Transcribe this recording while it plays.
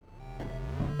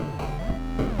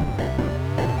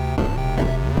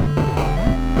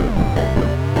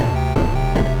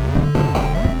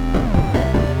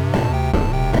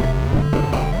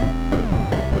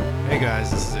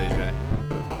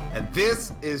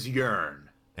is Yearn.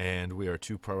 And we are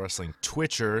two pro wrestling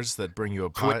twitchers that bring you a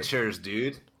Twitchers,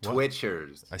 dude. What?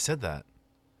 Twitchers. I said that.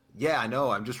 Yeah, I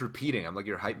know. I'm just repeating. I'm like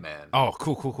your hype man. Oh,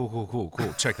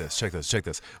 cool. Check this.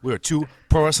 We are two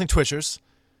pro wrestling twitchers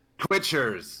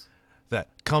Twitchers. that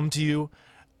come to you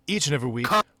each and every week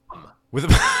Come. with a...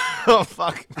 Oh,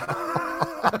 fuck.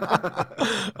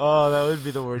 Oh, that would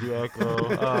be the word you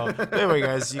echo. Anyway,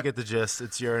 guys, you get the gist.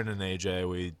 It's Yearn and AJ.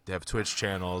 We have Twitch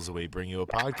channels. We bring you a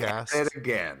podcast.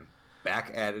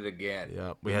 Back at it again.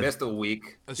 Yeah, we missed a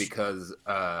week because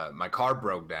my car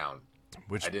broke down.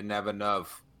 I didn't have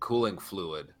enough cooling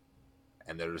fluid,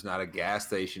 and there was not a gas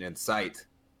station in sight,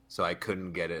 so I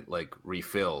couldn't get it like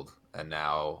refilled, and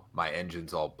now my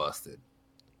engine's all busted.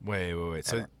 Wait.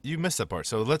 So you missed that part.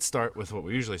 So let's start with what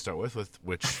we usually start with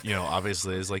which,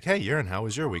 obviously is like, hey, Yearn, how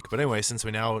was your week? But anyway, since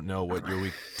we now know what your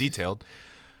week detailed,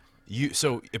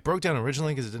 so it broke down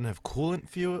originally because it didn't have coolant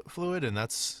fluid, and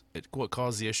that's what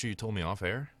caused the issue you told me off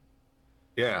air?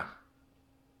 Yeah.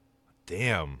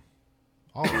 Damn.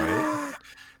 All right.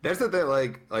 There's the thing,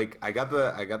 like I got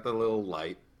the little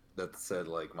light that said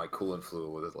like my coolant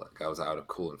fluid was like I was out of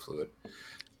coolant fluid,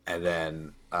 and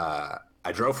then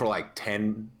I drove for like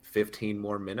 10, 15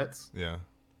 more minutes. Yeah.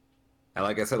 And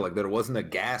like I said, like there wasn't a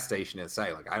gas station in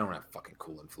sight. Like I don't have fucking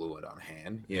coolant fluid on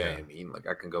hand. You know what I mean? Like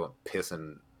I can go and piss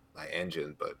in my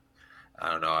engine, but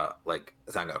I don't know. Like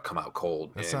it's not gonna come out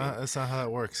cold. That's not how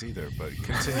that works either. But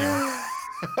continue.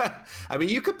 I mean,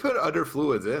 you could put other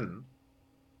fluids in.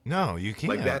 No, you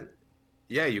can't. Like that.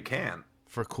 Yeah, you can.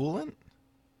 For coolant?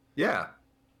 Yeah.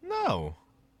 No.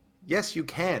 Yes, you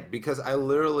can, because I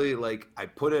literally I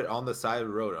put it on the side of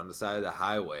the road, on the side of the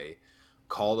highway,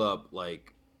 called up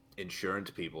like insurance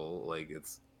people, like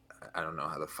I don't know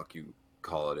how the fuck you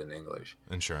call it in English.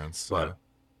 Insurance. But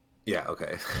yeah,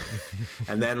 okay.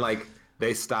 And then like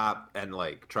they stopped and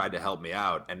like tried to help me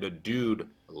out, and the dude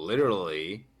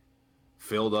literally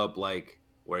filled up like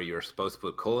where you're supposed to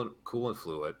put coolant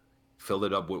fluid, filled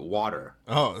it up with water.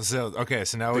 Oh, so okay,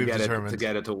 so now we've determined to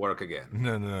get it to work again.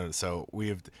 No. So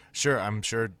I'm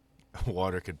sure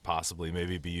water could possibly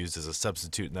maybe be used as a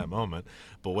substitute in that moment.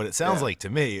 But what it sounds like to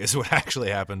me is what actually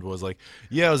happened was like,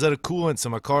 I was out of coolant, so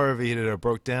my car overheated or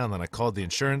broke down. Then I called the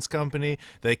insurance company.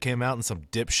 They came out and some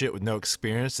dipshit with no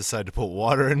experience decided to put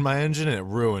water in my engine and it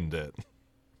ruined it.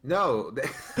 No,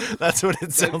 that's what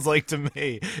it sounds like to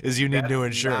me. Is you need new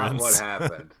insurance? That's not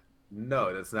what happened.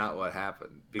 No, that's not what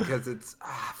happened, because it's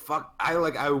fuck.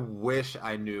 I wish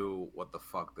I knew what the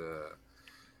fuck the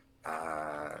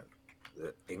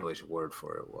English word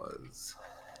for it was.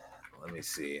 Let me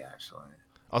see, actually.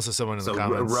 Also, someone in the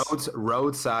comments.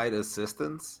 Roadside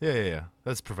assistance. Yeah.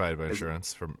 That's provided by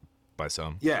insurance by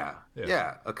some. Yeah.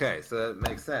 Okay, so that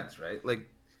makes sense, right? Like,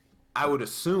 I would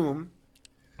assume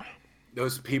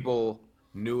those people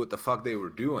knew what the fuck they were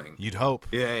doing. You'd hope.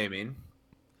 Yeah, I mean.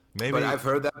 Maybe. But I've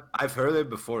heard it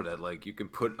before, that like you can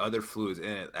put other fluids in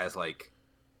it as like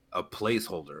a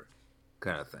placeholder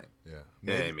kind of thing. Yeah.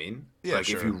 You know what I mean? Yeah, like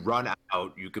sure. if you run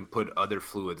out, you can put other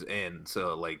fluids in,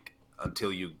 so like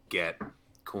until you get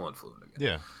coolant fluid again.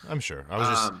 Yeah, I'm sure.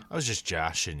 I was just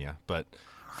joshing you, but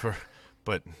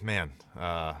man,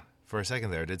 for a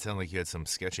second there, it did sound like you had some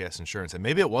sketchy ass insurance, and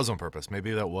maybe it was on purpose.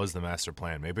 Maybe that was the master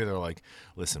plan. Maybe they're like,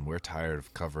 listen, we're tired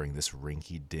of covering this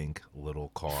rinky-dink little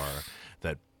car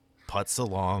that putts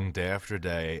along day after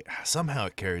day. Somehow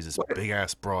it carries this big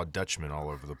ass broad Dutchman all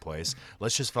over the place.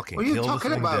 Let's just fucking kill the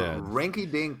thing dead. What are you talking about?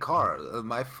 Rinky-dink car.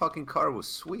 My fucking car was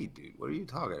sweet, dude. What are you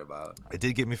talking about? It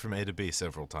did get me from A to B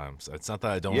several times. It's not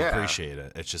that I don't appreciate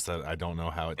it. It's just that I don't know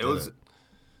how it did it.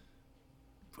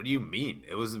 What do you mean?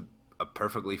 It was a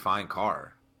perfectly fine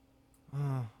car.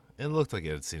 It looked like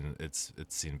it's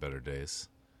seen better days.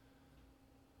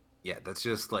 Yeah, that's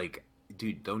just like,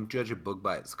 dude, don't judge a book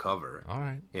by its cover. All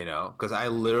right. Because I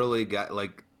literally got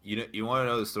like, you want to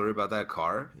know the story about that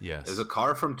car? Yes. It's a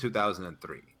car from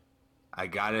 2003. I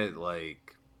got it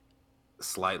like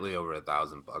slightly over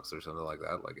 $1,000 or something like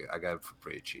that. Like I got it for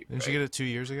pretty cheap. Didn't you get it 2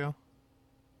 years ago?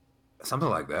 Something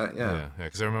like that. Yeah. Yeah.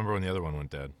 Because I remember when the other one went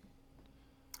dead.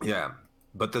 Yeah.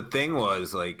 But the thing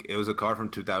was, like, it was a car from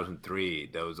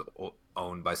 2003 that was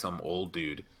owned by some old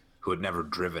dude who had never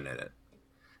driven in it.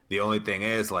 The only thing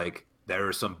is, like, there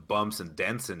were some bumps and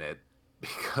dents in it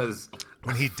because...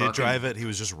 When he did drive it, he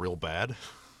was just real bad?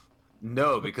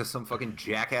 No, because some fucking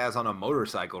jackass on a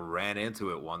motorcycle ran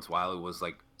into it once while it was,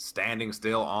 like, standing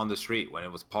still on the street when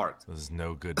it was parked. Those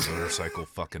no good motorcycle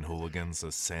fucking hooligans.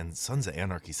 Those sons of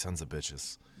anarchy, sons of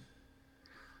bitches.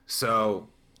 So...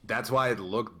 that's why it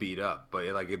looked beat up, but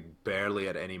it barely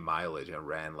had any mileage and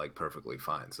ran like perfectly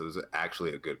fine. So it was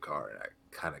actually a good car, and I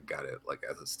kind of got it like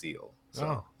as a steal.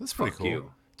 So that's pretty cool.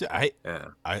 You.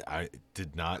 I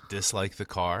did not dislike the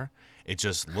car. It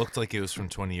just looked like it was from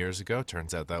 20 years ago.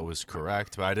 Turns out that was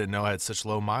correct, but I didn't know it had such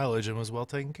low mileage and was well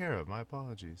taken care of. My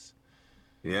apologies.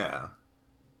 Yeah.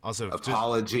 Also,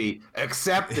 apology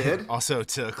accepted. Also,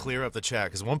 to clear up the chat,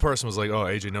 because one person was like, "Oh,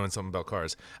 AJ knowing something about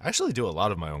cars." I actually do a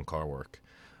lot of my own car work.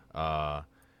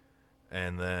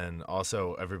 And then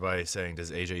also everybody saying,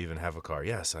 "Does AJ even have a car?"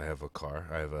 Yes, I have a car.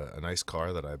 I have a nice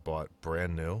car that I bought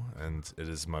brand new, and it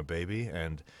is my baby,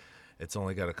 and it's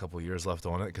only got a couple years left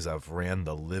on it because I've ran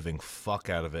the living fuck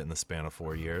out of it in the span of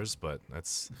 4 years. But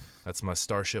that's my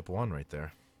Starship One right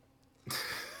there.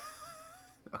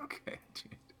 Okay,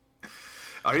 dude.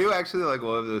 Are you actually like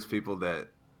one of those people that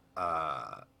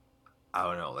I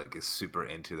don't know, like is super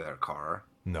into their car?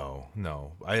 No.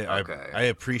 I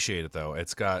appreciate it though.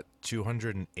 It's got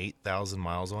 208,000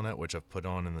 miles on it, which I've put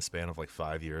on in the span of like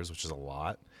 5 years, which is a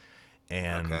lot.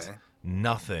 And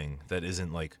nothing that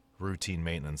isn't like routine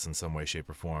maintenance in some way, shape,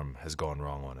 or form has gone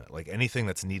wrong on it. Like anything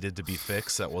that's needed to be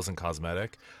fixed that wasn't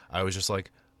cosmetic, I was just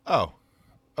like, oh,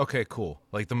 okay, cool.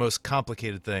 Like the most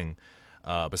complicated thing,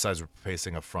 besides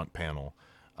replacing a front panel,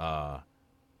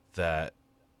 that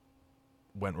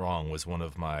went wrong was one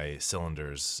of my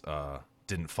cylinders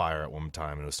didn't fire at one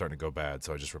time and it was starting to go bad,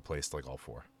 so I just replaced like all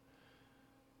four.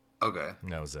 Okay.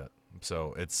 And that was it.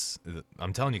 So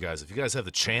I'm telling you guys, if you guys have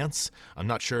the chance, I'm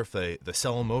not sure if they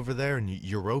sell them over there in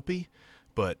Europe,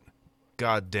 but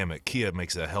god damn it, Kia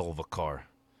makes a hell of a car.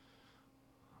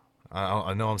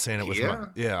 I know I'm saying it with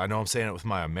I know I'm saying it with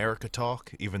my America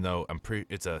talk, even though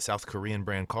it's a South Korean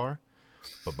brand car,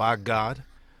 but by God,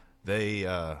 they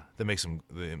make some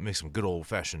good old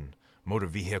fashioned motor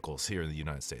vehicles here in the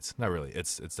United States. Not really,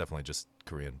 it's definitely just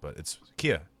Korean, but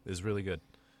Kia is really good.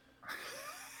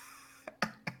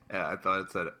 Yeah, I thought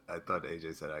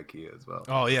AJ said IKEA as well.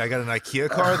 Oh yeah, I got an IKEA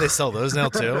car. They sell those now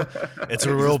too. It's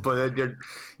a real.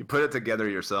 You put it together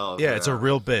yourself. Yeah, it's a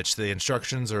real bitch. The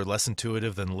instructions are less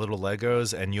intuitive than little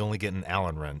Legos, and you only get an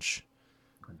Allen wrench.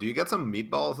 Do you get some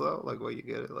meatballs though? Like what you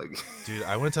get? Like, dude,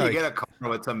 I went to get a car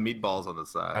with some meatballs on the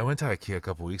side. I went to IKEA a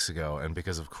couple weeks ago, and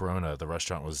because of Corona, the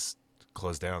restaurant was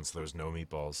closed down, so there was no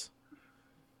meatballs.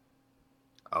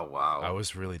 Oh wow! I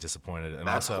was really disappointed, and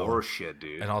that's also horseshit,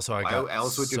 dude. And also, I got Why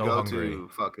else would you so go hungry. to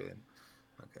fucking?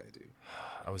 Okay, dude.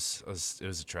 It was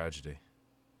a tragedy.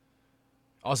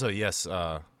 Also, yes,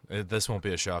 this won't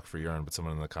be a shock for Urine, but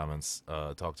someone in the comments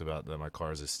talked about that my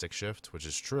car is a stick shift, which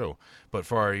is true. But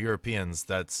for our Europeans,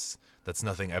 that's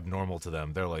nothing abnormal to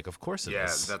them. They're like, of course it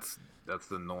is. Yeah, that's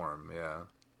the norm. Yeah.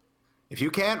 If you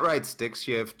can't ride stick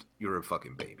shift, you're a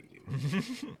fucking baby,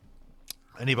 dude.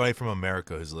 Anybody from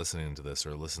America who's listening to this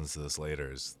or listens to this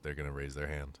later, they're going to raise their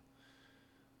hand.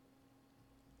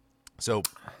 So,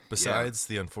 besides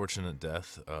the unfortunate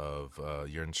death of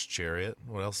Urine's chariot,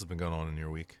 what else has been going on in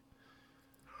your week?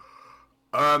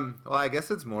 Well, I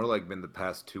guess it's more like been the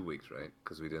past 2 weeks, right?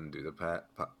 Because we didn't do the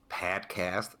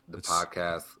podcast.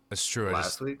 That's true.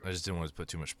 Last week. I just didn't want to put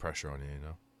too much pressure on you, you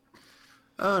know.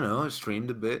 Oh no, I streamed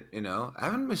a bit, you know. I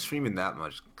haven't been streaming that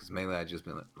much because mainly I've just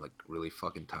been like really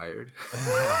fucking tired.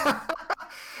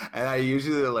 And I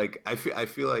usually like I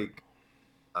feel like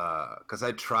because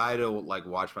I try to like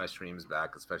watch my streams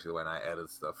back, especially when I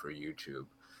edit stuff for YouTube,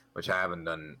 which I haven't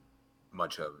done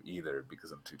much of either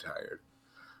because I'm too tired.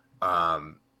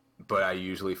 But I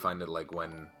usually find it like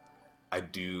when I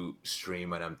do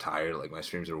stream and I'm tired, like my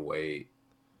streams are way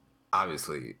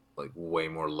obviously like way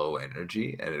more low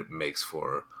energy, and it makes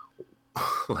for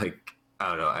like I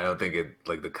don't know, I don't think it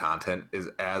like the content is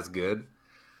as good,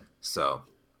 so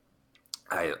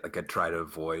I try to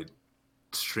avoid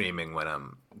streaming when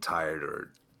I'm tired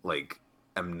or like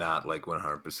I'm not like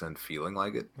 100% feeling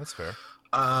like it. That's fair.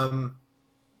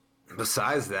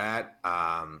 Besides that,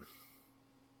 not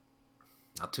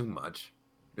too much.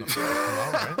 All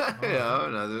right. You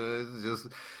know,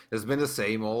 it's been the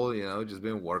same old, you know, just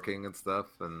been working and stuff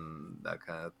and that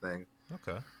kind of thing.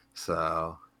 Okay.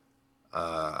 So,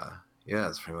 yeah,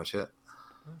 that's pretty much it.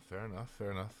 Fair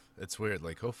enough. It's weird.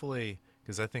 Like, hopefully,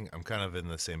 because I think I'm kind of in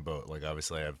the same boat. Like,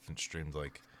 obviously, I haven't streamed,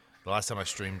 like, the last time I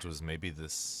streamed was maybe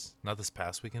not this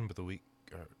past weekend, but the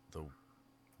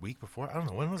week before. I don't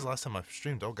know. When was the last time I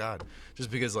streamed? Oh, God. Just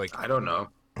because, like, I don't know.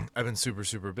 I've been super,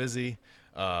 super busy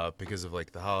because of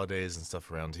like the holidays and stuff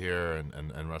around here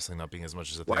and wrestling not being as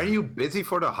much as a thing. Why are you busy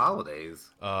for the holidays?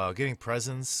 Getting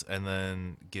presents and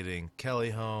then getting Kelly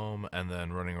home and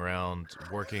then running around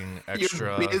working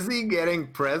extra. You're busy getting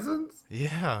presents?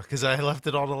 Yeah, because I left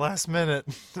it all the last minute.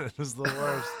 It was the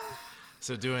worst.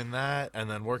 So doing that and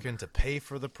then working to pay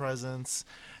for the presents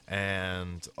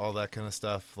and all that kind of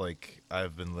stuff. Like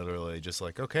I've been literally just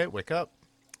like, okay, wake up,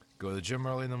 go to the gym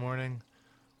early in the morning,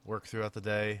 work throughout the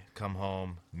day, come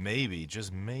home, maybe,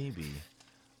 just maybe,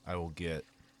 I will get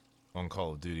on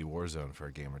Call of Duty Warzone for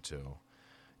a game or two,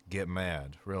 get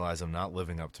mad, realize I'm not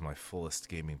living up to my fullest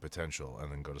gaming potential,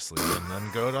 and then go to sleep, and then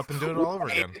go up and do it all over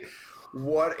again.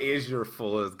 What is your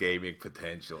fullest gaming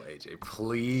potential, AJ?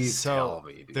 Please tell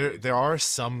me, dude. There are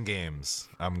some games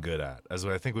I'm good at, as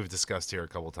I think we've discussed here a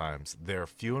couple times. They're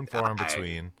few and far in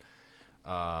between.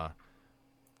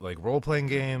 Like role-playing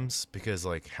games, because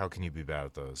like how can you be bad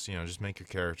at those? You know, just make your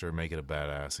character, make it a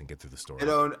badass, and get through the story.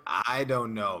 I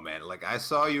don't know, man. Like I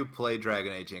saw you play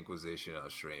Dragon Age Inquisition on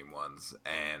stream once,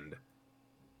 and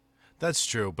that's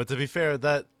true. But to be fair,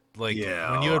 that when you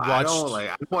had watched,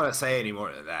 I don't want to say any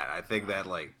more than that. I think that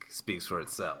like speaks for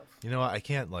itself. You know what? I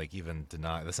can't like even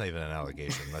deny. That's not even an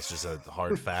allegation. That's just a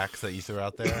hard fact that you threw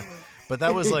out there. But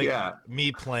that was like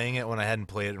me playing it when I hadn't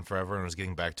played it in forever and was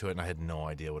getting back to it, and I had no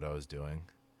idea what I was doing.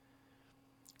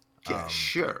 Yeah,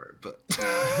 sure, but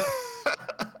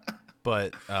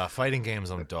but fighting games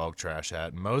I'm dog trash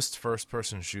at. Most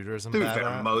first-person shooters I'm bad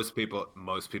at. Most people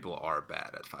are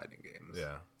bad at fighting games.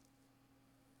 Yeah.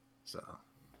 So,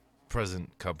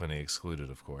 present company excluded,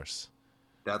 of course.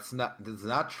 That's not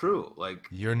true. Like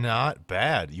you're not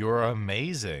bad. You're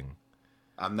amazing.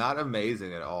 I'm not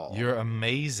amazing at all. You're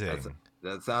amazing.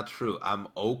 That's not true. I'm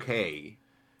okay.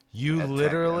 You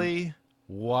literally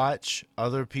watch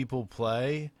other people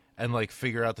play and like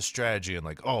figure out the strategy and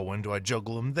like, oh, when do I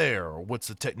juggle them there? Or what's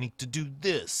the technique to do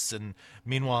this? And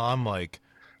meanwhile, I'm like,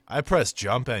 I press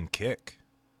jump and kick.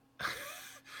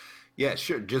 Yeah,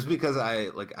 sure. Just because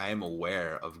I am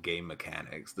aware of game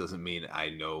mechanics doesn't mean I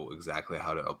know exactly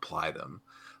how to apply them.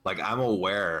 Like I'm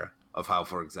aware of how,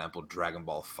 for example, Dragon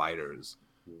Ball FighterZ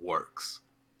works,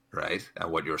 right?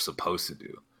 And what you're supposed to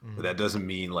do. Mm-hmm. But that doesn't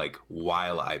mean like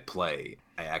while I play,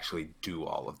 I actually do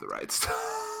all of the right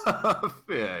stuff.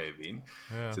 Yeah, I mean,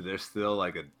 so there's still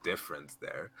like a difference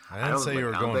there. I didn't say you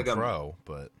were going pro,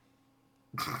 but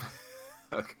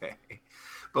okay.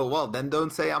 But well, then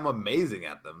don't say I'm amazing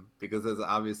at them because that's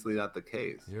obviously not the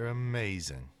case. You're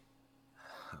amazing.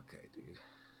 Okay, dude.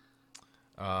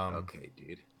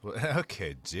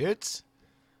 Okay, dude.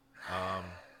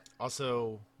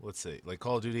 Also, let's see, like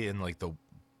Call of Duty in like the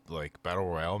battle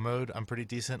royale mode, I'm pretty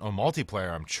decent. On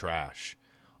multiplayer, I'm trash.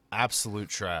 Absolute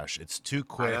trash. It's too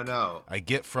quick. I don't know. I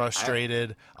get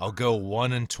frustrated. I'll go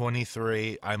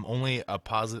 1-23. I'm only a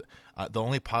positive. The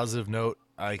only positive note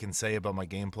I can say about my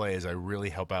gameplay is I really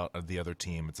help out the other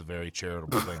team. It's a very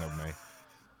charitable thing of me.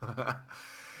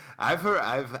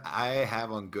 I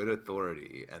have on good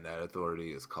authority, and that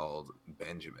authority is called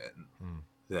Benjamin,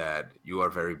 that you are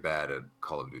very bad at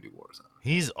Call of Duty Warzone.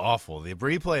 He's awful. The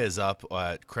replay is up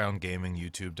at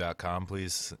crowngamingyoutube.com.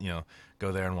 Please,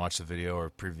 go there and watch the video or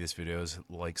previous videos.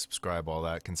 Like, subscribe, all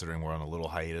that, considering we're on a little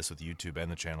hiatus with YouTube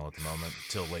and the channel at the moment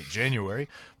till late January.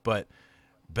 But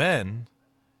Ben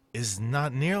is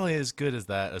not nearly as good as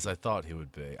I thought he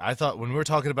would be. I thought when we were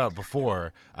talking about it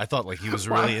before, I thought like he was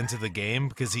really into the game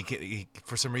because he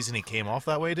for some reason he came off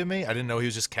that way to me. I didn't know he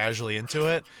was just casually into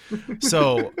it.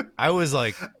 So I was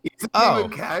like, he's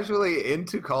even casually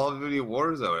into Call of Duty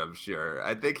Warzone, I'm sure.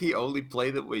 I think he only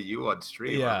played it with you on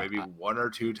stream, or maybe one or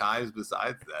two times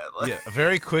besides that. Yeah,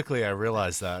 very quickly I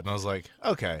realized that, and I was like,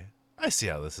 okay, I see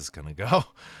how this is gonna go,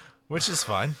 which is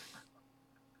fine.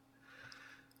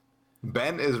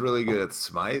 Ben is really good at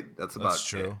Smite. That's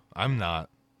true. It. I'm not.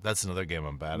 That's another game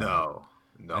I'm bad at. No.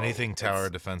 Anything tower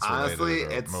defense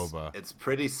related or MOBA. It's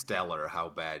pretty stellar how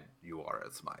bad you are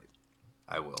at Smite.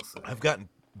 I will say. I've gotten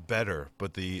better,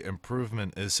 but the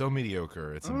improvement is so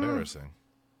mediocre. It's embarrassing.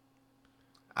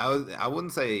 I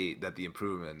wouldn't say that the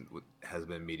improvement has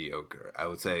been mediocre. I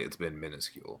would say it's been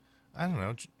minuscule. I don't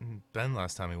know. Ben,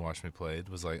 last time he watched me play,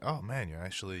 was like, "Oh man,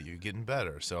 you're getting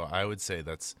better." So I would say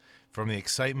that's from the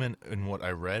excitement in what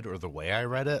I read or the way I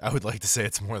read it. I would like to say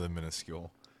it's more than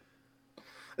minuscule.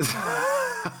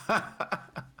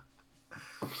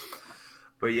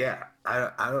 But yeah,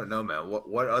 I don't know, man.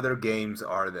 What other games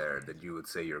are there that you would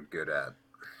say you're good at?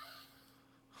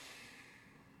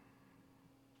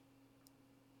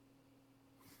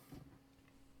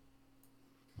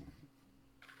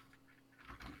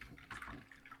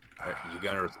 Are you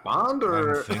gonna respond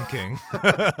or? I'm thinking.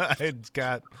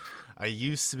 I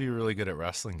used to be really good at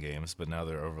wrestling games, but now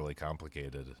they're overly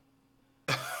complicated.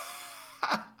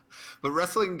 But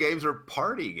wrestling games are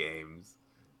party games.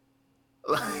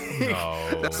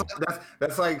 No.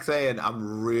 That's like saying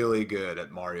I'm really good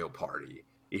at Mario Party,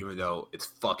 even though it's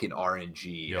fucking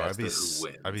RNG. Yo, I'd be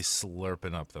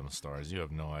slurping up them stars. You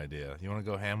have no idea. You want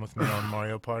to go ham with me on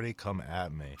Mario Party? Come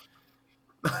at me.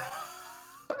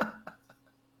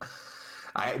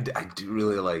 I do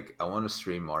really like. I want to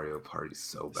stream Mario Party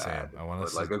so bad. Same. I want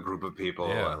With to like a group of people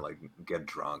yeah. and like get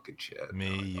drunk and shit. Me,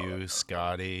 Like, you,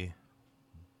 Scotty,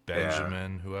 yeah.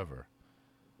 Benjamin, whoever.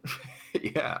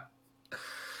 Yeah.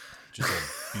 Just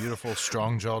a beautiful,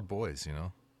 strong-jawed boys, you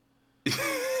know.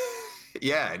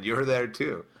 Yeah, and you were there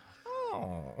too.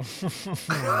 Oh.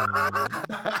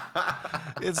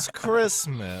 It's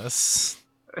Christmas.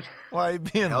 Why are you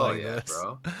being Hell like yeah, this?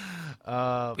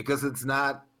 bro. Because it's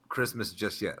not Christmas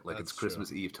just yet. Like it's That's true.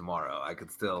 Christmas Eve tomorrow. I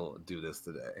could still do this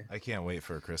today. I can't wait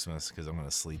for Christmas because I'm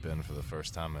gonna sleep in for the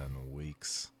first time in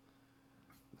weeks.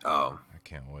 Oh, I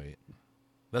can't wait.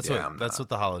 That's Yeah, what what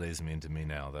the holidays mean to me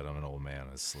now that I'm an old man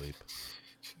asleep.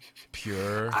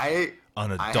 Pure, I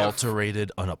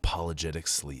unadulterated, unapologetic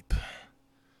sleep.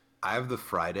 have the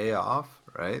Friday off,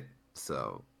 right?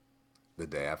 So the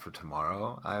day after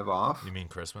tomorrow, I have off. You mean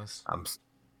Christmas?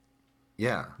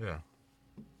 Yeah, Yeah.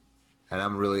 and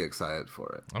I'm really excited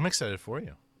for it I'm excited for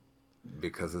you.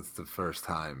 because it's the first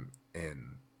time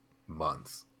in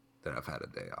months that I've had a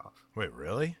day off. Wait,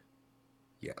 really?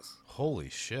 Yes. Holy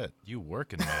shit. You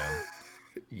working, man.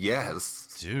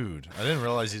 Yes. Dude, I didn't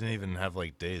realize you didn't even have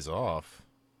like days off.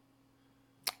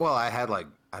 Well, I have like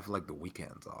the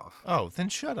weekends off. Oh, then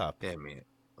shut up. Yeah, I mean,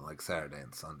 like Saturday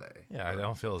and Sunday. Yeah, I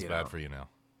don't feel as bad for you now.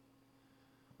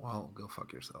 Well, go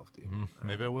fuck yourself, dude.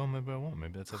 Maybe I will, maybe I won't.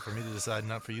 Maybe that's up for me to decide,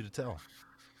 not for you to tell.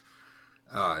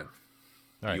 All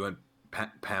right. You and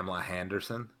Pamela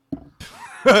Henderson?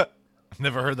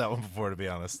 Never heard that one before, to be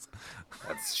honest.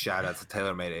 That's shout out to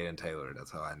TaylorMade Aiden Taylor.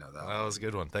 That's how I know that. That was a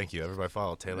good one. Thank you. Everybody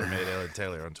follow TaylorMade Aiden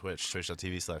Taylor on Twitch,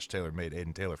 twitch.tv/TaylorMade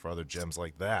Aiden Taylor for other gems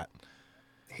like that.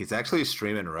 He's actually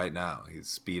streaming right now. He's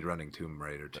speed running Tomb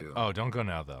Raider 2. Oh, don't go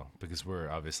now though, because we're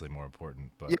obviously more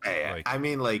important. But yeah. Like, I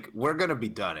mean, like we're gonna be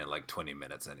done in like 20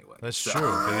 minutes anyway. That's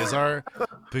true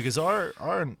because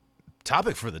our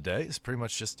topic for the day is pretty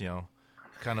much just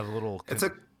kind of a little. It's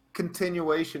a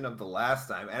continuation of the last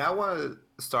time, and I want to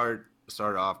start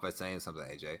off by saying something,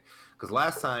 AJ, because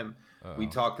last time we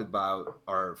talked about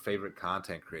our favorite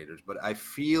content creators, but I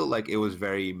feel like it was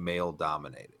very male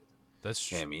dominated. That's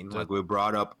true. I mean, like we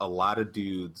brought up a lot of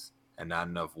dudes and not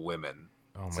enough women.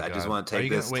 Oh my so God. I just want to take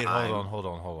this Wait, time. hold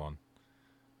on.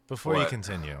 Before you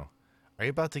continue, are you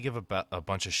about to give a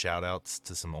bunch of shout outs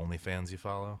to some OnlyFans you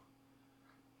follow?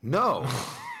 No,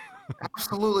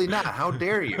 absolutely not. How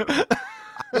dare you?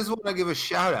 I just want to give a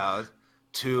shout out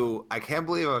to, I can't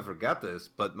believe I forgot this,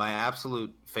 but my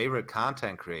absolute favorite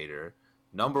content creator,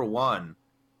 #1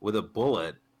 with a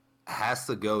bullet, has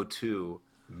to go to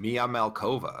Mia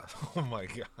Malkova. Oh my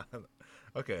God.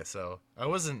 Okay, so I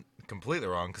wasn't completely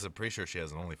wrong because I'm pretty sure she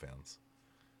has an OnlyFans.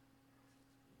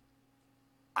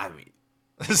 I mean,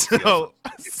 so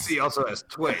she also has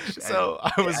Twitch. So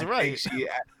I was right.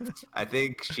 I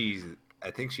think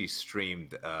she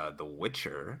streamed The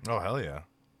Witcher. Oh hell yeah!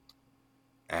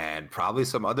 And probably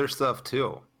some other stuff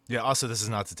too. Yeah. Also, this is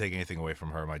not to take anything away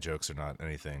from her. My jokes are not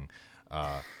anything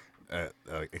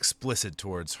explicit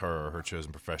towards her or her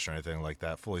chosen profession or anything like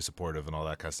that. Fully supportive and all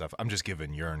that kind of stuff. I'm just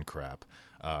giving Yearn crap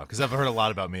because I've heard a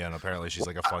lot about Mia, and apparently she's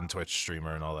like a fun Twitch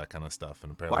streamer and all that kind of stuff.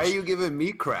 And apparently, why are you giving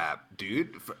me crap,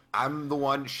 dude? I'm the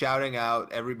one shouting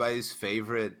out everybody's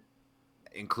favorite,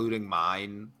 including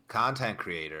mine, content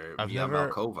creator, Mia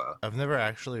Malkova. I've never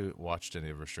actually watched any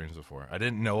of her streams before. I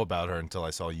didn't know about her until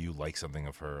I saw you like something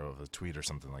of her, of a tweet or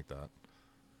something like that.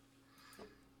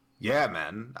 Yeah,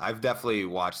 man. I've definitely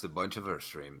watched a bunch of her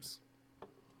streams.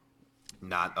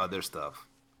 Not other stuff.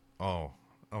 Oh,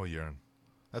 Yearn.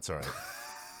 That's all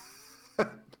right.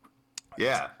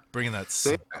 Yeah. Bringing that.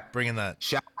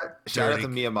 Shout out to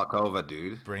Mia Malkova,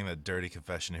 dude. Bringing that dirty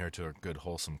confession here to a good,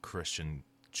 wholesome Christian,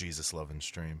 Jesus-loving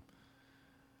stream.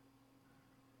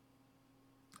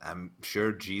 I'm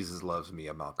sure Jesus loves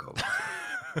Mia Malkova.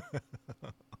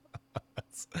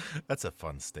 That's a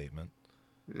fun statement.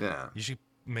 Yeah. You should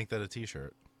make that a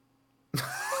t-shirt.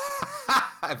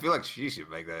 I feel like she should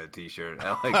make that a t-shirt.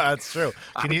 Like, that's true.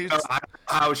 Can you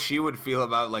how she would feel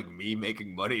about like me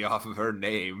making money off of her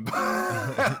name?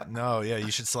 No, yeah,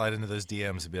 you should slide into those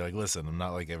DMs and be like, listen, I'm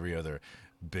not like every other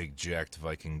big jacked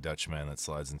Viking Dutchman that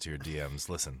slides into your DMs.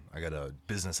 Listen, I got a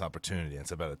business opportunity.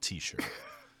 It's about a t-shirt.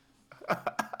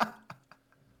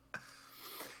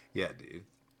 Yeah, dude.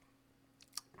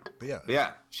 But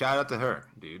yeah, shout out to her,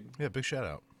 dude. Yeah, big shout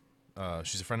out.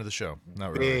 She's a friend of the show.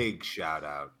 Not really. Big shout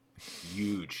out.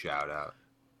 Huge shout out.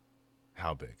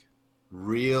 How big?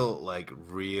 Real,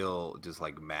 just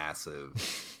like massive,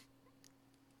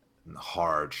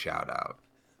 hard shout out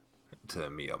to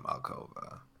Mia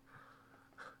Malkova.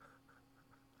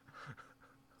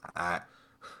 I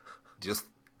just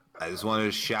wanted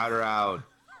to shout her out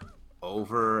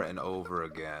over and over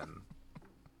again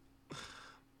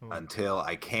until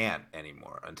I can't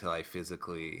anymore, until it's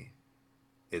physically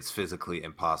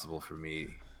impossible for me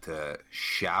to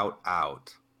shout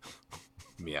out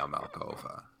Mia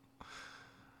Malkova.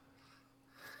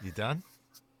 You done?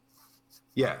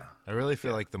 Yeah. I really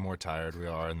feel like the more tired we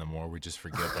are and the more we just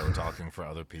forget that we're talking for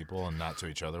other people and not to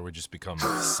each other, we just become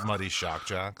smutty shock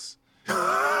jocks.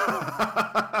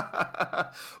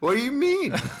 What do you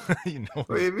mean? What do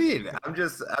you mean? I'm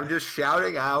just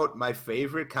shouting out my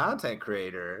favorite content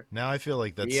creator. Now I feel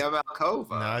like that's Mia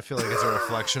Malkova. Now I feel like it's a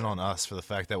reflection on us for the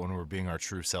fact that when we're being our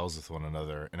true selves with one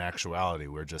another, in actuality,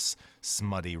 we're just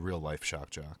smutty real life shock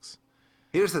jocks.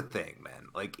 Here's the thing, man.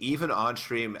 Like, even on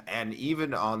stream and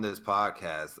even on this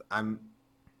podcast, I'm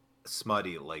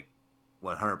smutty like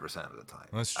 100% of the time.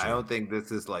 That's true. I don't think this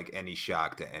is like any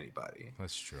shock to anybody.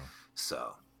 That's true.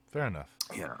 So fair enough.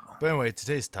 Yeah. But anyway,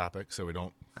 today's topic, so we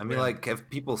don't. I mean, like, have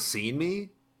people seen me?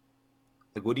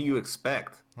 Like, what do you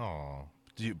expect? Oh,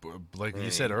 you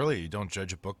said earlier, you don't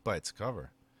judge a book by its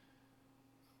cover.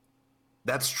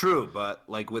 That's true, but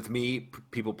like with me,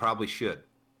 people probably should.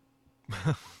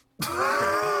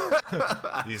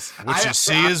 What you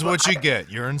see is what you get.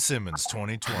 Jurgen Simmons,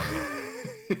 2020.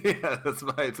 Yeah,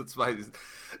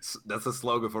 that's a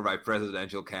slogan for my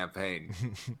presidential campaign.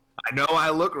 I know I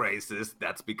look racist.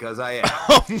 That's because I am.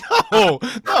 Oh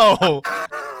no!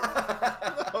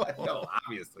 No,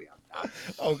 obviously I'm not.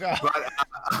 Oh god! But,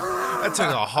 that took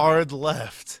a hard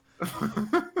left.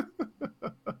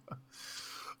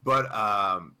 But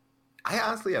I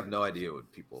honestly have no idea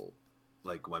what people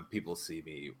like when people see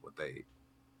me, what they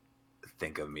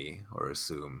think of me or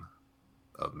assume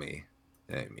of me.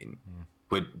 I mean,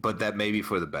 but that may be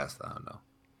for the best. I don't know.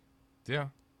 Yeah.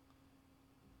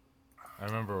 I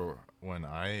remember when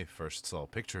I first saw a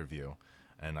picture of you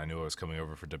and I knew I was coming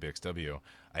over for WXW,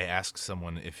 I asked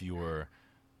someone if you were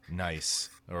nice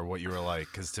or what you were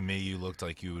like, because to me you looked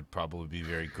like you would probably be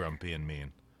very grumpy and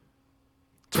mean.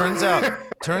 Turns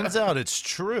out it's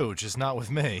true, just not with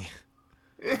me.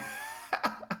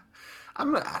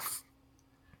 I'm not.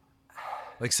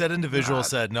 Like, said individual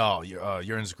said, no,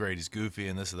 Jurgen's great, he's goofy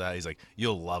and this and that. He's like,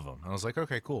 you'll love him. And I was like,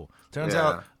 okay, cool. Turns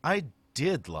out I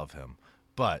did love him,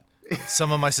 but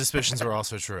some of my suspicions were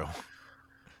also true.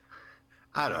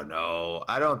 I don't know.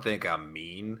 I don't think I'm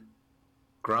mean.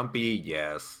 Grumpy,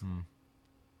 yes.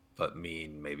 But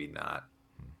mean, maybe not.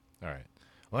 All right.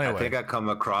 Well, anyway. I think I come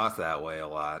across that way a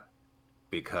lot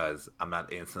because I'm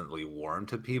not instantly warm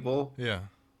to people. Yeah.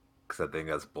 Because I think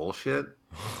that's bullshit.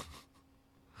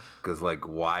 Because, like,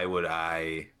 why would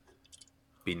I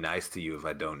be nice to you if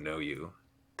I don't know you?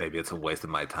 Maybe it's a waste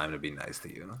of my time to be nice to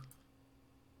you.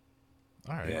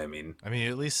 All right. Yeah, I mean,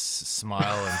 you at least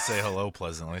smile and say hello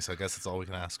pleasantly, so I guess that's all we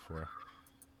can ask for.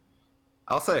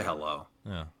 I'll say hello.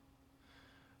 Yeah.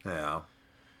 Yeah.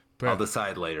 I'll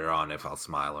decide later on if I'll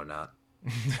smile or not.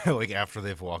 Like after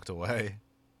they've walked away.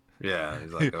 Yeah,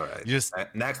 he's like, all right.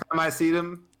 Next time I see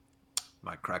them,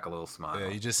 might crack a little smile.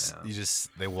 Yeah,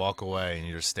 they walk away and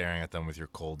you're just staring at them with your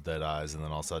cold, dead eyes, and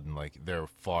then all of a sudden, like, they're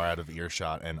far out of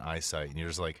earshot and eyesight, and you're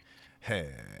just like,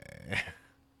 hey.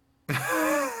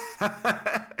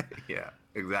 Yeah,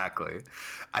 exactly.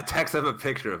 I text them a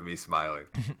picture of me smiling.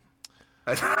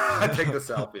 I take the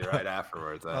selfie right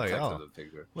afterwards. I text them the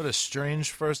picture. What a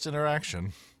strange first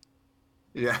interaction.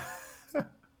 Yeah.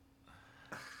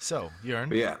 So,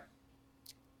 Jurgen. Yeah.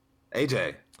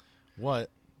 AJ.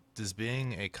 What does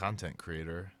being a content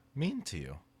creator mean to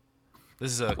you?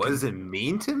 What does it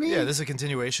mean to me? Yeah, this is a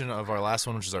continuation of our last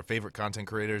one, which is our favorite content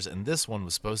creators, and this one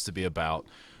was supposed to be about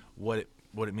what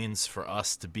it means for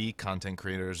us to be content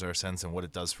creators, our sense, and what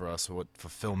it does for us, what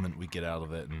fulfillment we get out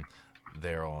of it, and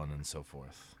thereon and so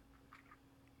forth.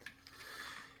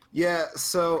 Yeah,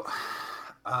 so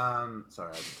sorry, I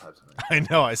had to type something. I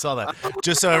know, I saw that.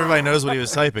 Just so everybody knows what he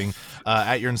was typing,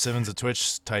 at Jurgen Simmons at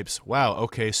Twitch types, wow,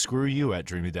 okay, screw you at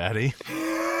Dreamy Daddy.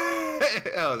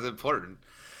 That was important.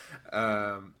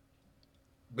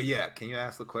 But yeah, can you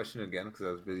ask the question again? Because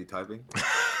I was busy typing.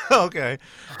 Okay.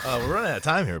 We're running out of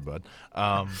time here, bud.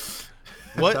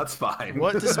 That's fine.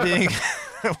 What does being...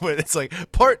 It's like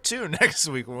part 2 next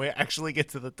week when we actually get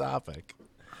to the topic.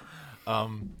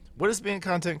 What does being a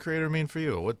content creator mean for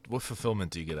you? What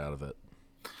fulfillment do you get out of it?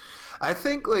 I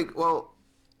think, like, well,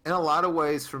 in a lot of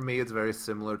ways, for me, it's very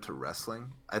similar to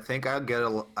wrestling. I think I get a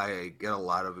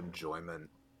lot of enjoyment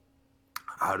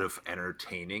out of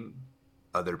entertaining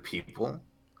other people,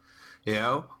 you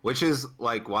know, which is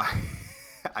like why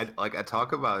I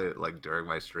talk about it like during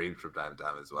my streams from time to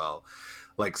time as well.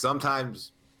 Like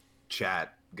sometimes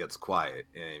chat gets quiet,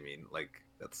 you know what I mean? Like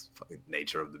that's fucking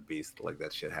nature of the beast. Like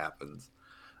that shit happens.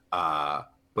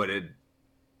 but it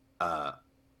I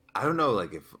don't know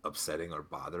like if upsetting or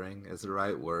bothering is the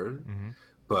right word, Mm-hmm.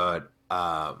 but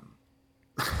I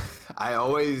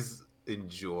always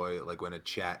enjoy like when a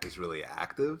chat is really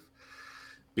active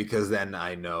because then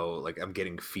I know like I'm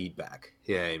getting feedback.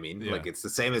 Yeah, I mean, Yeah. like it's the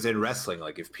same as in wrestling.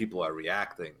 Like if people are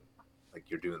reacting, like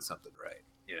you're doing something right,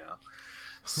 you know.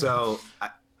 So,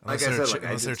 like I said, like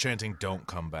Unless they're chanting "Don't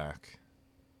come back."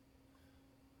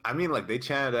 I mean, like they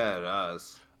chanted at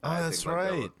us. Oh, I think that's like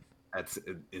that was right. that's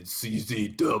in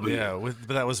CZW. Yeah,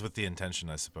 but that was with the intention,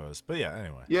 I suppose. But yeah,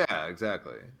 anyway. Yeah,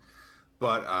 exactly.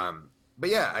 But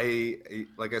yeah,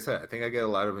 like I said, I think I get a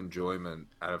lot of enjoyment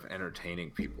out of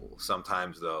entertaining people.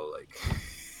 Sometimes though, like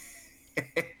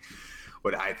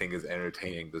what I think is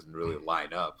entertaining doesn't really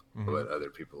line up with Mm-hmm. what other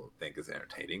people think is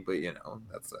entertaining. But you know,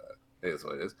 that's it is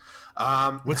what it is.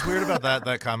 What's weird about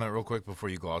that comment, real quick, before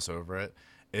you gloss over it,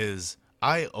 is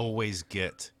I always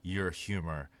get your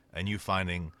humor and you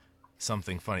finding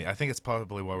something funny. I think it's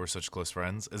probably why we're such close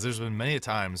friends. Is there's been many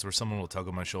times where someone will tug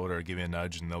on my shoulder or give me a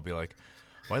nudge, and they'll be like,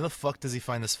 "Why the fuck does he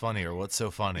find this funny?" or "What's so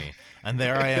funny?" And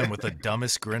there I am with the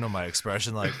dumbest grin on my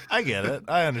expression, like, "I get it,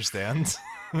 I understand."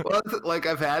 Well, like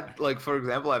I've had, like for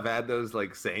example, I've had those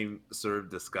like same sort of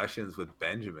discussions with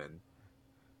Benjamin,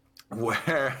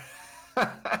 where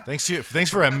Thanks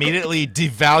for immediately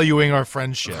devaluing our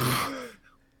friendship.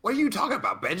 what are you talking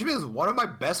about? Benjamin is one of my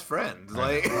best friends. I know.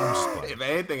 Like, I'm just playing. if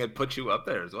anything, it put you up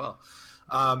there as well.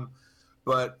 Um,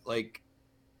 but like,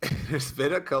 there's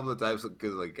been a couple of times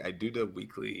because like I do the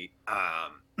weekly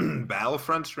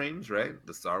Battlefront streams, right?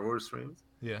 The Star Wars streams,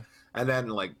 Yeah. and then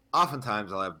like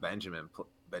oftentimes I'll have Benjamin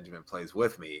plays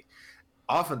with me.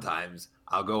 Oftentimes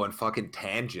I'll go on fucking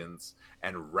tangents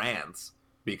and rants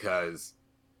because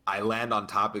I land on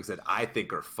topics that I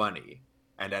think are funny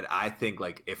and that I think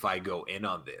like if I go in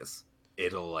on this,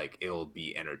 it'll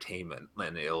be entertainment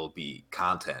and it'll be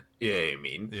content. You know what I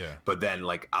mean? Yeah. But then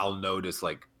like I'll notice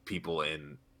like people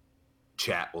in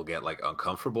chat will get like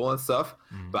uncomfortable and stuff,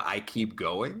 but I keep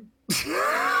going.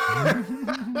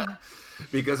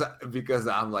 because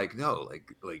I'm like no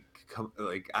like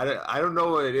I don't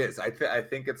know what it is. I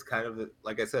think it's kind of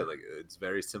like I said, like it's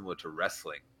very similar to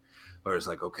wrestling, where it's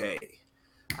like okay,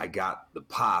 I got the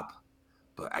pop,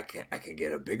 but I can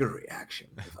get a bigger reaction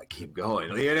if I keep going.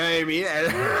 You know what I mean?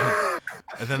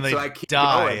 And then they So I keep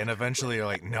die, going. and eventually you're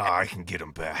like, "No, I can get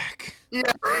them back."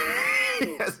 Yeah.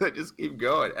 So I just keep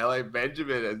going. And like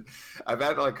Benjamin, and I've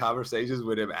had like conversations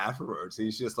with him afterwards.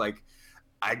 He's just like,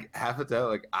 I have to tell,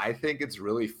 like, I think it's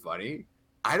really funny.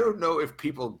 I don't know if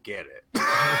people get it. You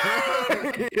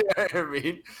know what I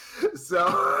mean?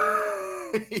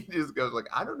 So he just goes like,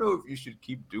 I don't know if you should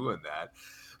keep doing that.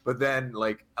 But then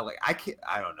like I can't.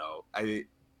 I don't know.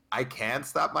 I can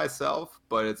stop myself,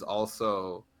 but it's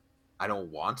also I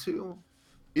don't want to.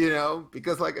 You know,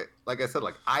 because like I said,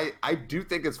 like I do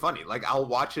think it's funny. Like I'll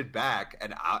watch it back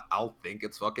and I'll think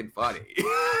it's fucking funny. You know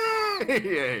what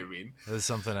I mean? This is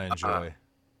something I enjoy.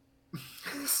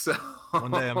 So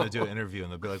One day I'm gonna do an interview,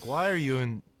 and they'll be like, "Why are you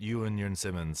and Jurn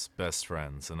Simmons best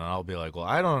friends?" And I'll be like, "Well,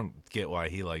 I don't get why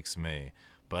he likes me,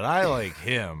 but I like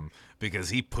him because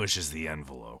he pushes the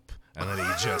envelope, and then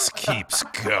he just keeps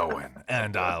going,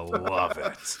 and I love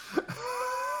it."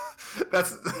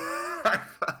 That's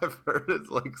I've heard it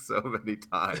like so many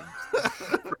times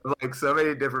from like so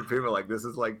many different people. Like this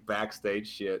is like backstage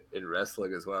shit in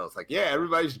wrestling as well. It's like yeah,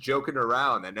 everybody's joking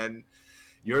around, and then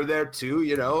you're there too,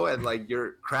 you know, and like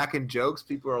you're cracking jokes,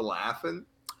 people are laughing,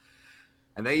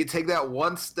 and then you take that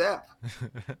one step,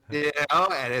 you know,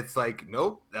 and it's like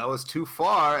nope, that was too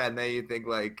far, and then you think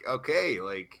like okay,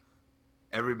 like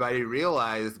everybody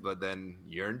realized, but then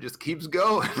Yearn just keeps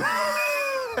going.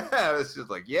 It's just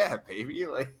like yeah, baby,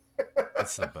 like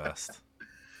It's the best.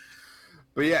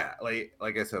 but yeah, like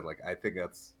I said, like I think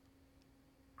that's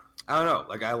I don't know,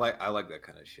 like I like that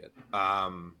kind of shit.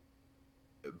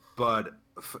 But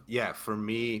yeah, for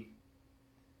me,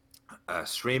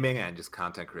 streaming and just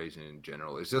content creation in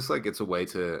general, it's just like it's a way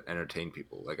to entertain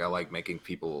people. Like I like making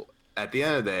people. At the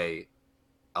end of the day,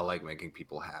 I like making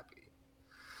people happy,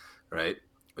 right?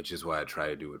 Which is what I try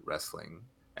to do with wrestling,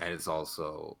 and it's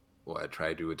also what I try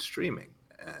to do with streaming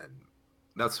and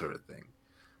that sort of thing.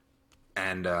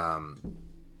 And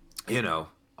you know,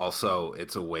 also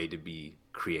it's a way to be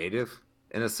creative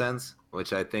in a sense,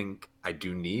 which I think I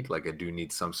do need. Like I do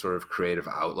need some sort of creative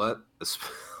outlet,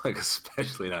 like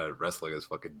especially now that wrestling has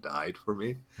fucking died for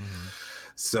me. Mm-hmm.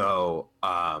 So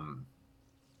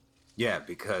yeah,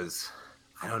 because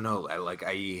I don't know,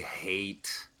 I hate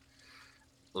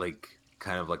like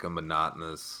kind of like a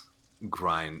monotonous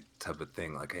grind type of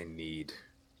thing. Like I need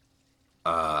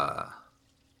uh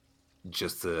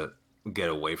just to get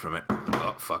away from it.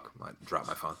 Oh fuck! I dropped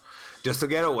my phone. Just to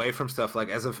get away from stuff like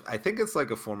I think it's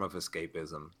like a form of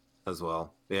escapism as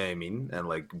well. Yeah, I mean, and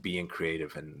like being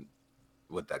creative and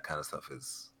with that kind of stuff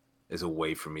is a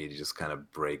way for me to just kind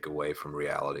of break away from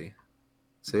reality.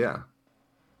 So yeah,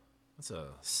 that's a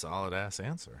solid ass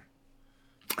answer.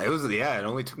 It was, yeah. It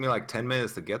only took me like 10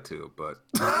 minutes to get to, but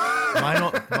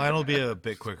mine will be a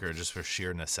bit quicker just for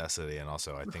sheer necessity, and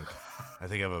also I think I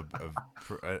think I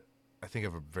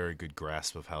have a very good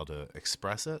grasp of how to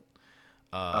express it.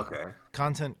 Okay.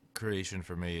 Content creation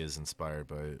for me is inspired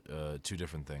by two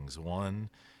different things. One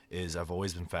is I've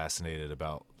always been fascinated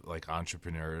about like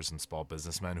entrepreneurs and small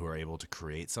businessmen who are able to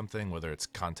create something, whether it's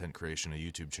content creation, a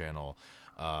YouTube channel,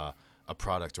 a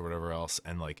product, or whatever else,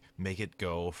 and like make it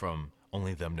go from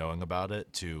only them knowing about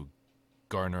it to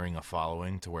garnering a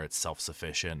following to where it's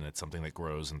self-sufficient and it's something that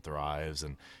grows and thrives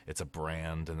and it's a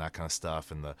brand and that kind of stuff,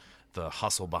 and the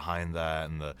hustle behind that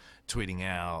and the tweeting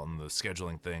out and the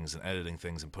scheduling things and editing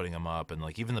things and putting them up, and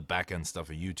like even the back end stuff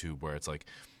of YouTube where it's like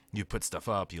you put stuff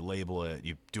up, you label it,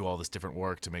 you do all this different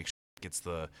work to make sure it gets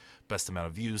the best amount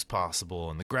of views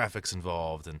possible, and the graphics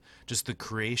involved, and just the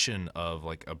creation of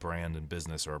like a brand and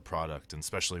business or a product, and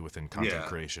especially within content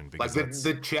creation, because like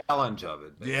the challenge of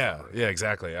it. Basically. Yeah,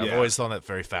 exactly. I've always found that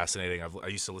very fascinating. I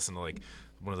used to listen to like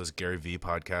one of those Gary Vee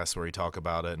podcasts where he talk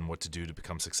about it and what to do to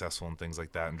become successful and things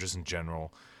like that, and just in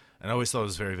general. And I always thought it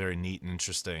was very, very neat and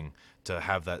interesting to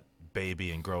have that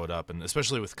baby and grow it up, and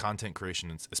especially with content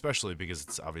creation, especially because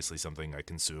it's obviously something I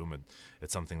consume and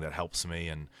it's something that helps me,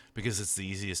 and because it's the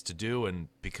easiest to do, and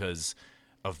because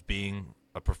of being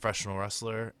a professional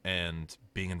wrestler and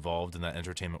being involved in that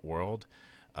entertainment world,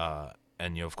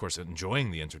 and of course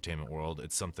enjoying the entertainment world,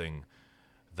 it's something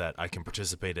that I can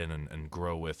participate in and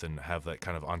grow with and have that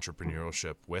kind of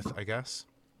entrepreneurship with, I guess.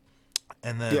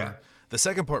 And then the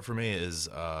second part for me is,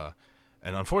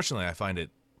 and unfortunately I find it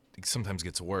sometimes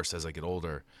gets worse as I get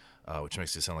older, which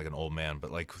makes me sound like an old man,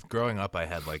 but like growing up I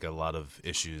had like a lot of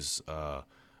issues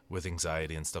with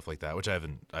anxiety and stuff like that, which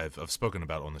I've spoken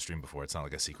about on the stream before. It's not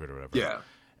like a secret or whatever. Yeah.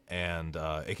 And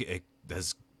it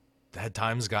has had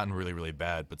times gotten really, really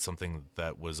bad, but something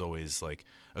that was always like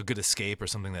a good escape or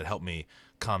something that helped me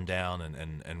calm down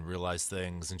and realize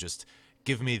things and just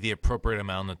give me the appropriate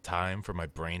amount of time for my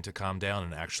brain to calm down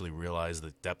and actually realize the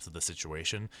depth of the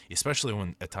situation, especially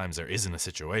when at times there isn't a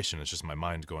situation. It's just my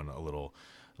mind going a little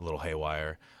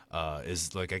haywire.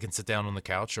 Is like I can sit down on the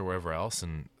couch or wherever else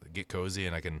and get cozy,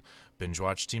 and I can binge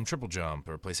watch Team Triple Jump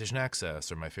or PlayStation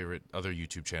Access or my favorite other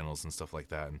YouTube channels and stuff like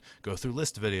that, and go through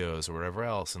list videos or whatever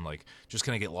else, and like just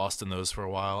kind of get lost in those for a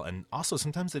while. And also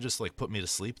sometimes they just like put me to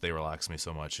sleep. They relax me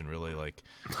so much, and really like,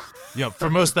 for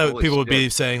most that people would be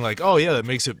saying like, oh yeah, that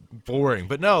makes it boring.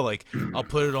 But no, like I'll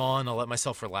put it on, I'll let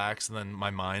myself relax, and then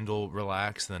my mind will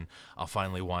relax, and then I'll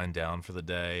finally wind down for the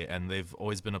day. And they've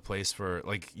always been a place for,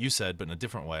 like you said, but in a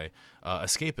different way,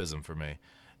 escapism for me.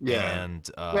 Yeah. And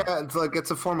it's like it's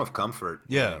a form of comfort.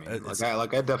 Yeah. I mean?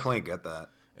 I definitely get that.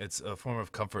 It's a form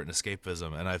of comfort and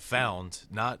escapism, and I've found,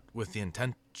 not with the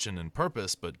intention and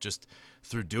purpose, but just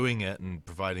through doing it and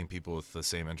providing people with the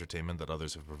same entertainment that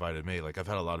others have provided me. Like I've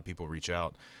had a lot of people reach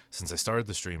out since I started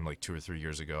the stream like 2 or 3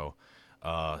 years ago,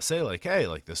 say like, hey,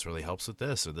 like this really helps with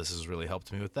this, or this has really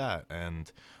helped me with that,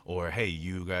 and or hey,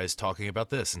 you guys talking about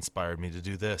this inspired me to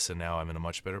do this, and now I'm in a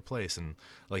much better place. And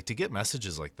like to get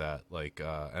messages like that, like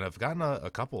and I've gotten a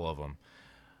couple of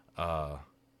them,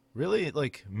 really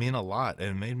like mean a lot,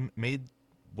 and made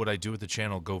what I do with the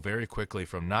channel go very quickly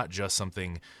from not just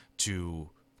something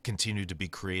to continue to be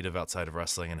creative outside of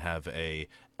wrestling and have a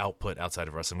output outside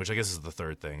of wrestling, which I guess is the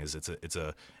third thing, is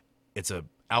it's a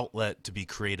outlet to be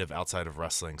creative outside of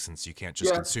wrestling, since you can't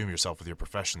just consume yourself with your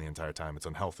profession the entire time. It's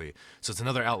unhealthy. So it's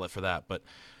another outlet for that. But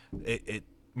it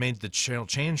made the channel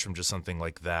change from just something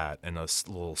like that and a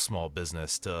little small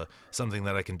business to something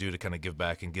that I can do to kind of give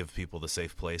back and give people the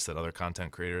safe place that other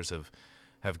content creators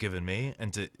have given me.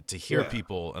 And to hear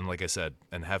people, and like I said,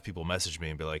 and have people message me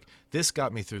and be like, this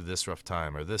got me through this rough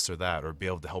time, or this or that, or be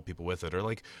able to help people with it. Or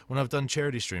like when I've done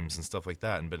charity streams and stuff like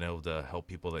that and been able to help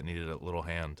people that needed a little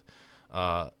hand,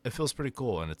 it feels pretty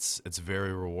cool, and it's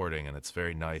very rewarding, and it's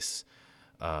very nice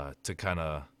to kind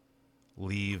of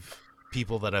leave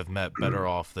people that I've met better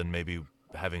off than maybe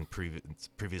having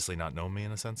previously not known me,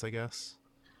 in a sense, I guess.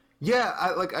 Yeah,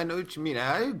 I know what you mean.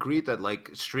 I agree that like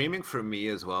streaming for me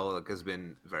as well like has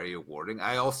been very rewarding.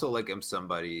 I also like am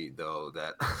somebody though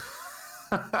that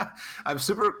I'm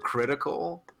super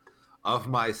critical of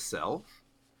myself.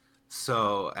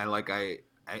 So, and like I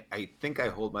think I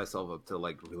hold myself up to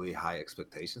like really high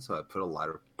expectations, so I put a lot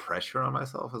of pressure on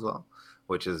myself as well,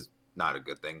 which is not a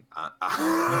good thing,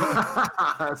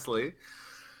 honestly.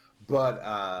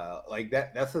 But like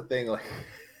that's the thing. Like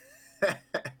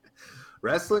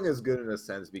wrestling is good in a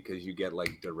sense because you get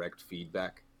like direct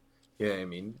feedback. You know what I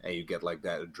mean? And you get like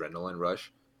that adrenaline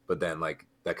rush, but then like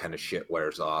that kind of shit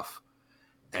wears off,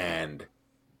 and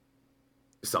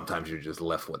sometimes you're just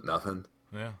left with nothing.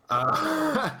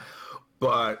 Yeah.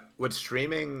 But with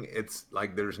streaming, it's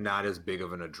like there's not as big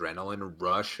of an adrenaline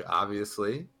rush,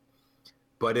 obviously,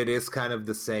 but it is kind of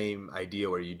the same idea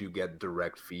where you do get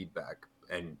direct feedback,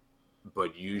 and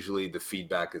but usually the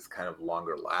feedback is kind of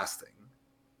longer lasting.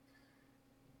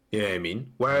 You know what I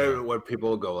mean? Where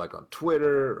people go like on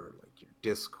Twitter or like your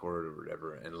Discord or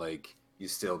whatever, and like you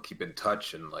still keep in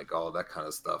touch and like all that kind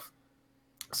of stuff.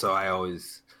 So I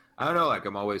don't know, like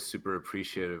I'm always super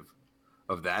appreciative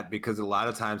of that because a lot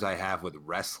of times I have with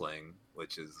wrestling,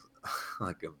 which is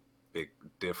like a big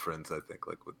difference, I think,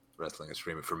 like with wrestling and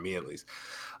streaming for me at least.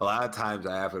 A lot of times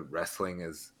I have with wrestling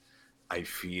is I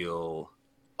feel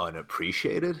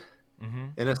unappreciated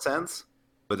in a sense,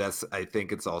 but I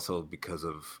think it's also because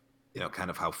of kind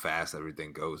of how fast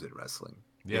everything goes in wrestling.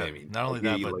 Yeah, You know what I mean? not only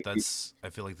Like, that, but I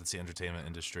feel like that's the entertainment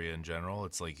industry in general.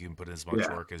 It's like you can put in as much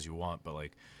work as you want, but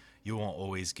like you won't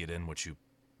always get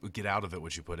out of it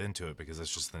what you put into it because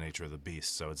that's just the nature of the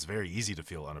beast. So it's very easy to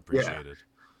feel unappreciated.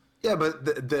 Yeah, but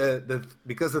the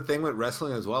because the thing with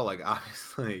wrestling as well, like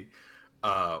obviously,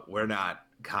 we're not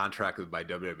contracted by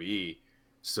WWE,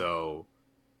 so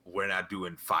we're not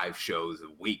doing 5 shows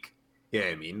a week. Yeah,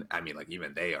 I mean, like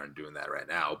even they aren't doing that right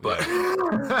now, but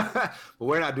but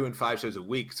we're not doing 5 shows a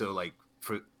week. So like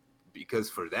because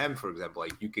for them, for example,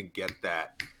 like you can get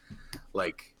that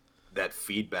like that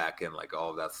feedback and like all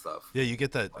of that stuff. Yeah, you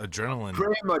get that adrenaline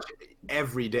pretty much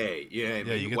every day. You know what I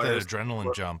mean? You get that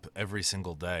adrenaline jump every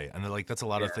single day, and like that's a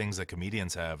lot of things that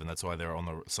comedians have, and that's why they're on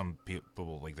the. Some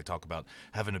people like they talk about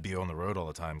having to be on the road all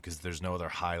the time because there's no other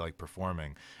high like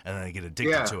performing, and then they get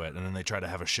addicted to it, and then they try to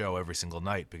have a show every single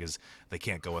night because they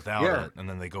can't go without it, and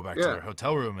then they go back to their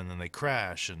hotel room, and then they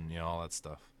crash, and all that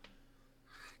stuff.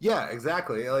 Yeah,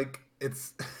 exactly. Like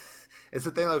it's. It's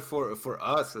the thing like for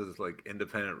us as like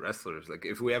independent wrestlers, like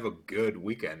if we have a good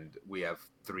weekend, we have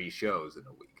 3 shows in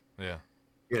a week.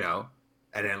 Yeah.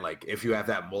 And then like if you have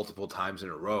that multiple times in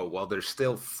a row, well, there's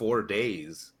still 4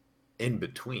 days in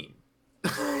between.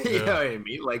 You know what I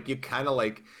mean? Like you kind of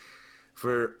like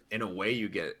in a way you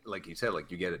get, like you said,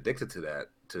 like you get addicted to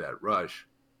that rush.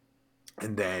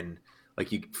 And then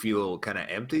like you feel kind of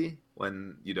empty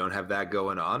when you don't have that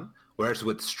going on. Whereas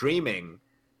with streaming,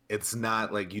 it's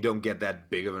not like you don't get that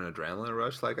big of an adrenaline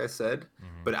rush, like I said,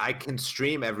 but I can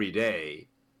stream every day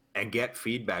and get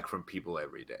feedback from people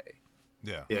every day.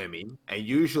 Yeah. You know what I mean? And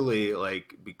usually,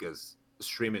 like, because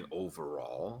streaming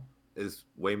overall is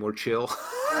way more chill,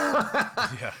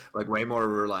 like way more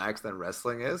relaxed than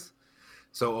wrestling is.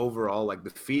 So overall, like the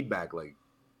feedback, like,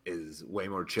 is way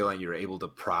more chill and you're able to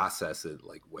process it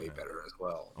like way better as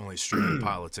well. Only streaming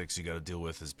politics you got to deal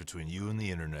with is between you and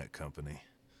the internet company.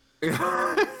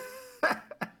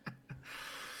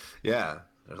 Yeah,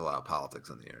 there's a lot of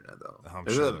politics on the internet though.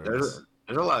 There's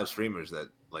a lot of streamers that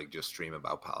like just stream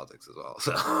about politics as well.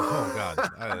 So. Oh God,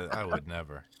 I would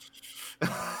never.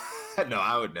 No,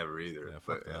 I would never either. Yeah,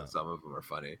 but some of them are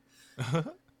funny.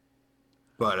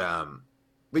 But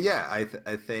yeah, I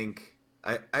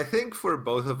think for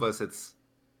both of us, it's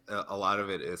a lot of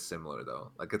it is similar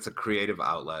though. Like it's a creative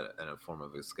outlet and a form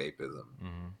of escapism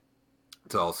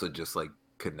to also just like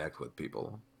connect with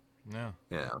people. Yeah.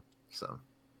 So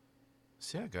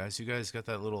yeah, guys, you guys got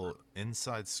that little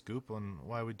inside scoop on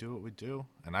why we do what we do,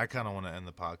 and I kind of want to end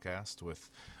the podcast with,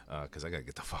 because I gotta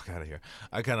get the fuck out of here.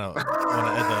 I kind of want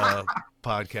to end the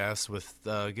podcast with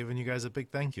giving you guys a big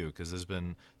thank you, because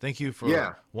thank you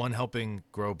for one, helping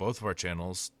grow both of our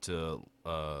channels to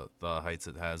the heights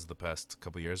it has the past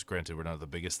couple of years. Granted, we're not the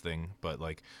biggest thing, but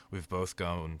like we've both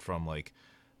gone from like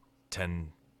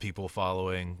 10 people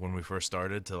following when we first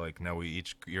started to like now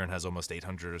Euron has almost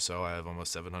 800 or so. I have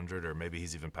almost 700, or maybe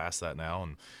he's even past that now,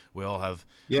 and we all have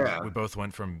we both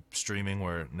went from streaming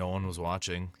where no one was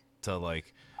watching to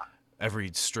like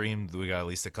every stream we got at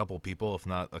least a couple people, if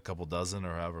not a couple dozen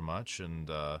or however much,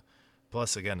 and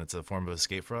plus again it's a form of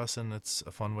escape for us and it's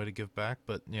a fun way to give back.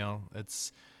 But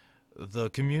it's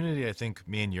the community I think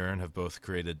me and Euron have both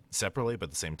created separately but at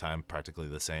the same time practically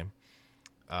the same.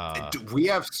 We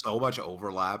have so much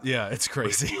overlap. Yeah, it's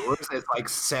crazy. Viewers, it's like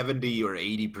 70 or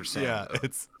 80%. Yeah,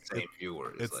 it's the same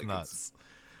viewers. It's like, nuts.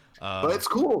 But it's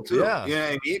cool too. Yeah, you know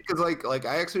what I mean? Because like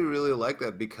I actually really like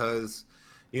that because,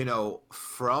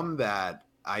 from that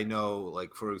I know,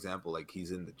 like for example, like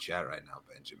he's in the chat right now,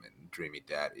 Benjamin Dreamy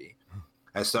Daddy.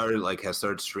 has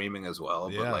started streaming as well.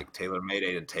 But like Taylor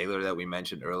Mayday and Taylor that we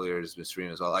mentioned earlier has been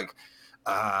streaming as well. Like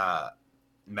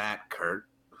Matt Kurt,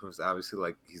 who's obviously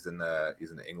like he's an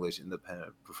English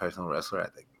independent professional wrestler. I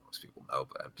think most people know,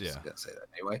 but I'm just gonna say that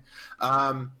anyway.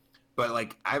 But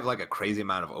like I have like a crazy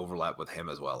amount of overlap with him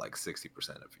as well, like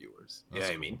 60% of viewers. That's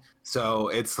what I mean? So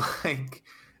it's like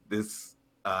this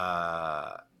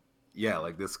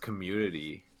like this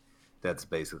community that's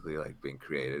basically like being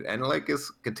created and like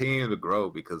it's continuing to grow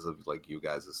because of like you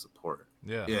guys' support.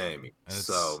 Yeah. Yeah, I mean. And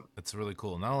so it's really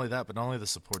cool. Not only that, but not only the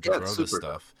support to grow this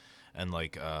stuff. And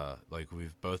like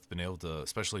we've both been able to,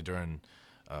 especially during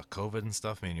COVID and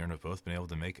stuff, me and Jurn have both been able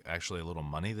to make actually a little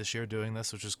money this year doing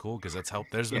this, which is cool because that's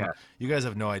helped. There's been, you guys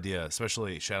have no idea,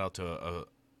 especially shout out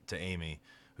to Amy,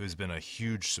 who's been a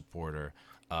huge supporter.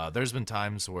 There's been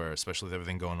times where, especially with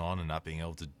everything going on and not being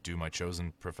able to do my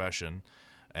chosen profession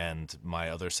and my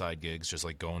other side gigs just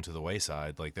like going to the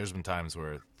wayside, like there's been times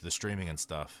where the streaming and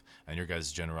stuff and your guys'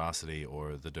 generosity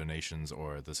or the donations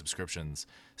or the subscriptions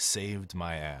saved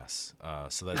my ass.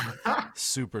 So that's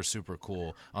super, super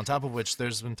cool. On top of which,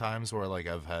 there's been times where like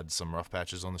I've had some rough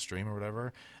patches on the stream or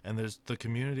whatever, and there's the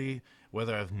community,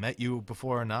 whether I've met you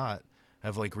before or not,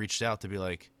 have like reached out to be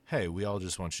like, hey, we all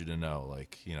just want you to know,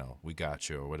 like, you know, we got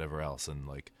you or whatever else. And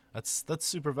like that's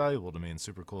super valuable to me and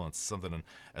super cool. And it's something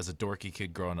as a dorky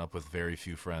kid growing up with very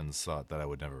few friends thought that I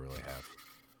would never really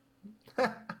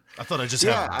have. I thought I'd just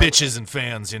have bitches and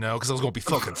fans, you know, because I was going to be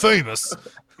fucking famous.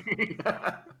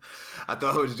 I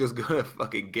thought I was just going to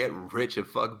fucking get rich and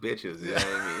fuck bitches, you know what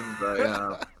I mean?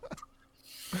 But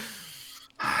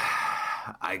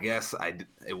I guess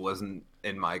it wasn't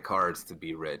in my cards to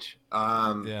be rich.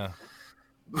 Yeah.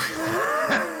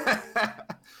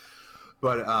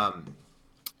 But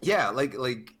yeah, like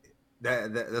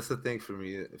that's the thing for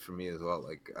me as well.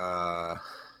 Like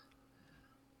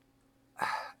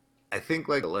I think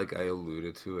like I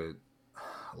alluded to it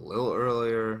a little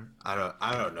earlier. I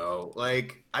don't know.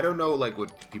 Like I don't know like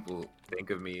what people think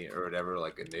of me or whatever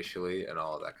like initially and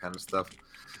all of that kind of stuff.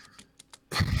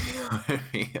 I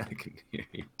mean, I can hear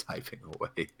you typing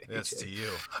away. That's to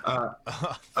you.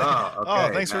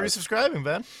 Okay, thanks for resubscribing,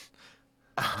 Ben.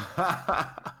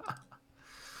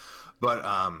 But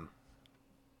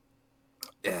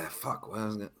yeah, fuck. What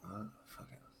was it?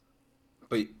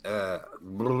 But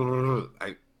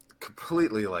I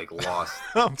completely like lost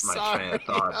my train of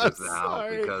thought just now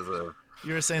because of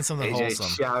you were saying something AJ wholesome.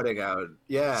 Shouting out,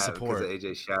 support. Because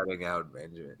of AJ shouting out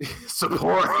Benjamin.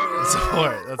 Support.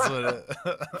 That's what it.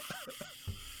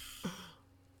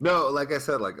 No, like I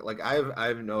said, like I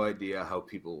have no idea how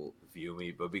people view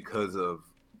me, but because of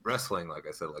wrestling, like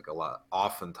I said, like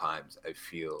oftentimes I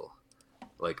feel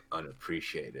like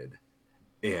unappreciated,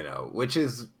 you know, which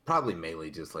is probably mainly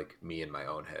just like me in my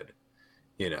own head,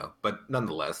 you know, but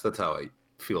nonetheless, that's how I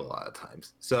feel a lot of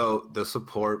times. So the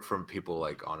support from people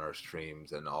like on our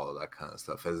streams and all of that kind of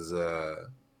stuff has,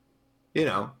 you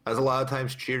know, has a lot of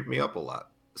times cheered me up a lot.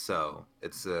 So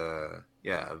it's,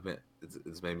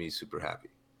 it's made me super happy.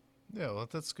 Yeah, well,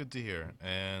 that's good to hear.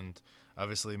 And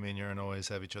obviously, me and Jurn always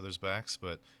have each other's backs,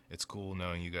 but it's cool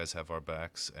knowing you guys have our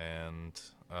backs, and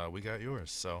we got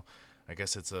yours. So I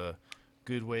guess it's a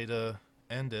good way to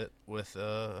end it with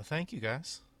a thank you,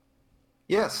 guys.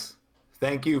 Yes.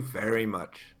 Thank you very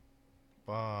much.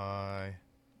 Bye.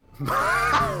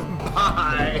 Bye.